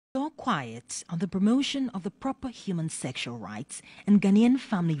quiet on the promotion of the proper human sexual rights and Ghanaian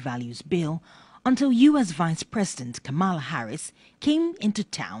family values bill until U.S. Vice President Kamala Harris came into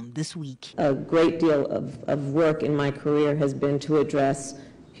town this week. A great deal of work in my career has been to address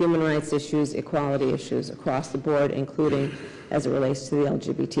human rights issues, equality issues across the board, including as it relates to the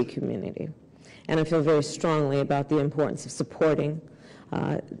LGBT community. And I feel very strongly about the importance of supporting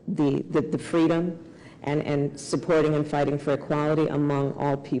the freedom and supporting and fighting for equality among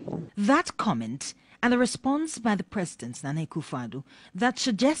all people. That comment and the response by the President, Nana Akufo-Addo, that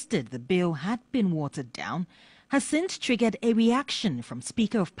suggested the bill had been watered down has since triggered a reaction from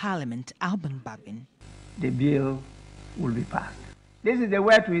Speaker of Parliament, Alban Bagbin. The bill will be passed. This is the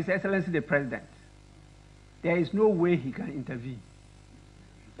word to His Excellency the President. There is no way he can intervene.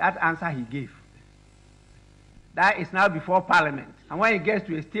 That answer he gave. That is now before Parliament. And when he gets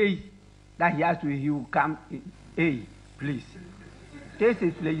to a stage that he will come in. Hey, please. This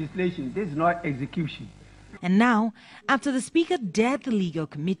is legislation. This is not execution. And now, after the Speaker dared the legal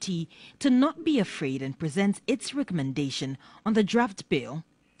committee to not be afraid and present its recommendation on the draft bill,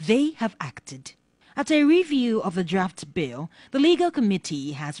 they have acted. At a review of the draft bill, the legal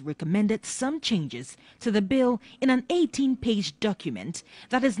committee has recommended some changes to the bill in an 18-page document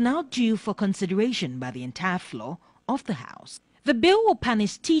that is now due for consideration by the entire floor of the House. The bill will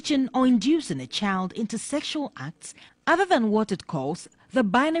punish teaching or inducing a child into sexual acts other than what it calls the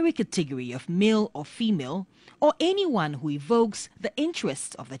binary category of male or female, or anyone who evokes the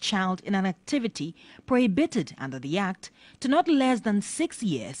interest of the child in an activity prohibited under the Act to not less than 6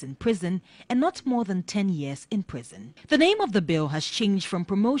 years in prison and not more than 10 years in prison. The name of the bill has changed from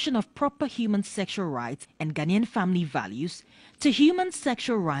Promotion of Proper Human Sexual Rights and Ghanaian Family Values to Human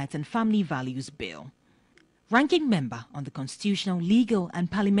Sexual Rights and Family Values Bill. Ranking member on the Constitutional, Legal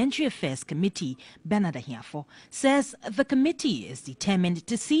and Parliamentary Affairs Committee, Bernard Ahiafo, says the committee is determined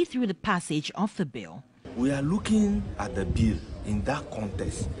to see through the passage of the bill. We are looking at the bill in that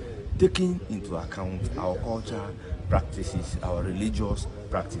context, taking into account our culture, practices, our religious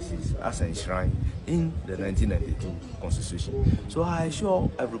practices as enshrined in the 1992 Constitution. So I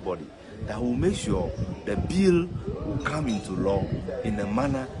assure everybody that we'll make sure the bill will come into law in a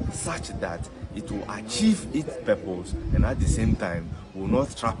manner such that it will achieve its purpose and at the same time will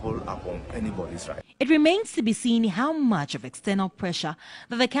not trample upon anybody's right. It remains to be seen how much of external pressure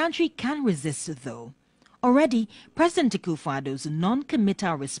that the country can resist, though. Already, President Akufo-Addo's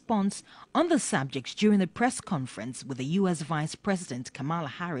non-committal response on the subject during the press conference with the U.S. Vice President Kamala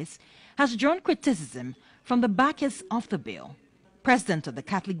Harris has drawn criticism from the backers of the bill. President of the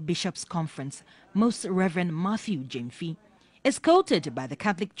Catholic Bishops' Conference, Most Reverend Matthew Jemfi, is quoted by the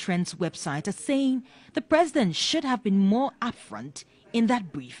Catholic Trends website as saying the president should have been more upfront in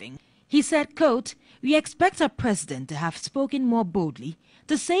that briefing. He said, quote, "We expect our president to have spoken more boldly,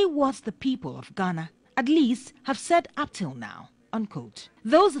 to say what the people of Ghana at least have said up till now," unquote.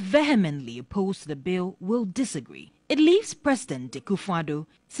 Those vehemently opposed to the bill will disagree. It leaves President Akufo-Addo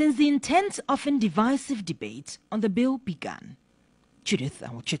since the intense, often divisive debate on the bill began. Judith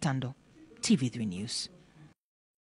Awachitando, TV3 News.